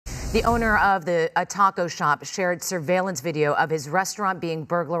The owner of a taco shop shared surveillance video of his restaurant being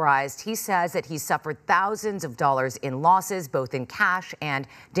burglarized. He says that he suffered thousands of dollars in losses, both in cash and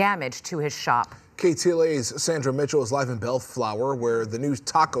damage to his shop. KTLA's Sandra Mitchell is live in Bellflower, where the new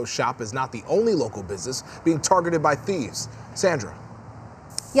taco shop is not the only local business being targeted by thieves. Sandra.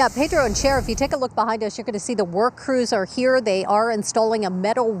 Yeah, Pedro and Cher, if you take a look behind us, you're going to see the work crews are here. They are installing a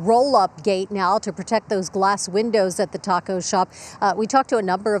metal roll-up gate now to protect those glass windows at the taco shop. We talked to a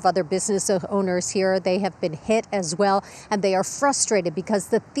number of other business owners here. They have been hit as well, and they are frustrated because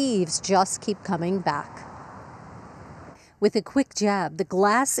the thieves just keep coming back. With a quick jab, the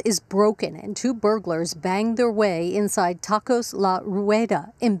glass is broken and two burglars banged their way inside Tacos La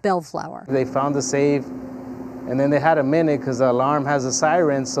Rueda in Bellflower. They found the safe. And then they had a minute because the alarm has a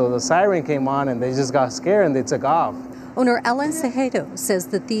siren, so the siren came on and they just got scared and they took off. Owner Ellen Cejudo says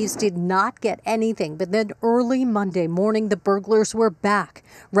the thieves did not get anything, but then early Monday morning, the burglars were back,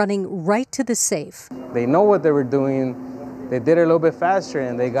 running right to the safe. They know what they were doing. They did it a little bit faster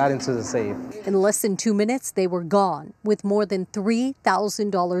and they got into the safe. In less than 2 minutes, they were gone with more than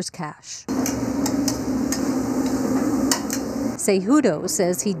 $3,000 cash. Cejudo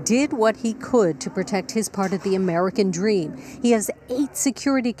says he did what he could to protect his part of the American dream. He has 8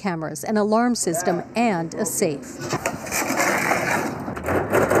 security cameras, an alarm system, and a safe.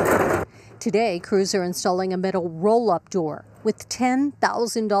 Today, crews are installing a metal roll-up door. With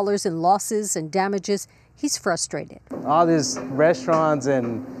 $10,000 in losses and damages, he's frustrated. All these restaurants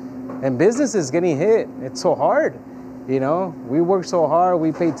and businesses getting hit. It's so hard. You know, we work so hard,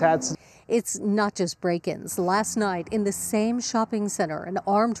 we pay taxes. It's not just break-ins. Last night, in the same shopping center, an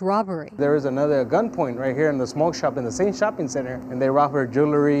armed robbery. There was another gunpoint right here in the smoke shop in the same shopping center, and they robbed her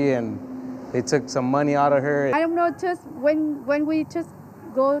jewelry and they took some money out of her. I don't know, just when we just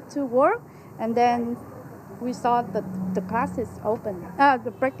go to work, and then we saw the classes open,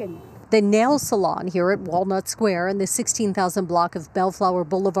 the break-in. The nail salon here at Walnut Square in the 16,000 block of Bellflower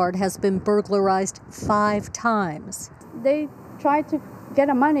Boulevard has been burglarized 5 times. They tried to get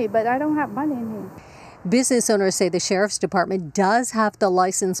the money, but I don't have money in here. Business owners say the sheriff's department does have the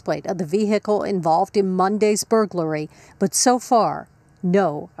license plate of the vehicle involved in Monday's burglary, but so far,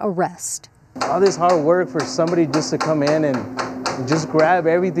 no arrest. All this hard work for somebody just to come in and just grab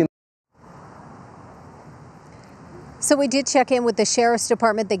everything. So we did check in with the sheriff's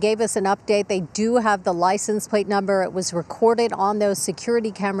department. They gave us an update. They do have the license plate number. It was recorded on those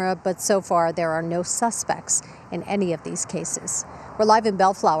security camera, but so far there are no suspects in any of these cases. We're live in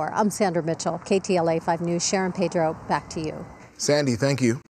Bellflower. I'm Sandra Mitchell, KTLA 5 News. Sharon Pedro, back to you. Sandy, thank you.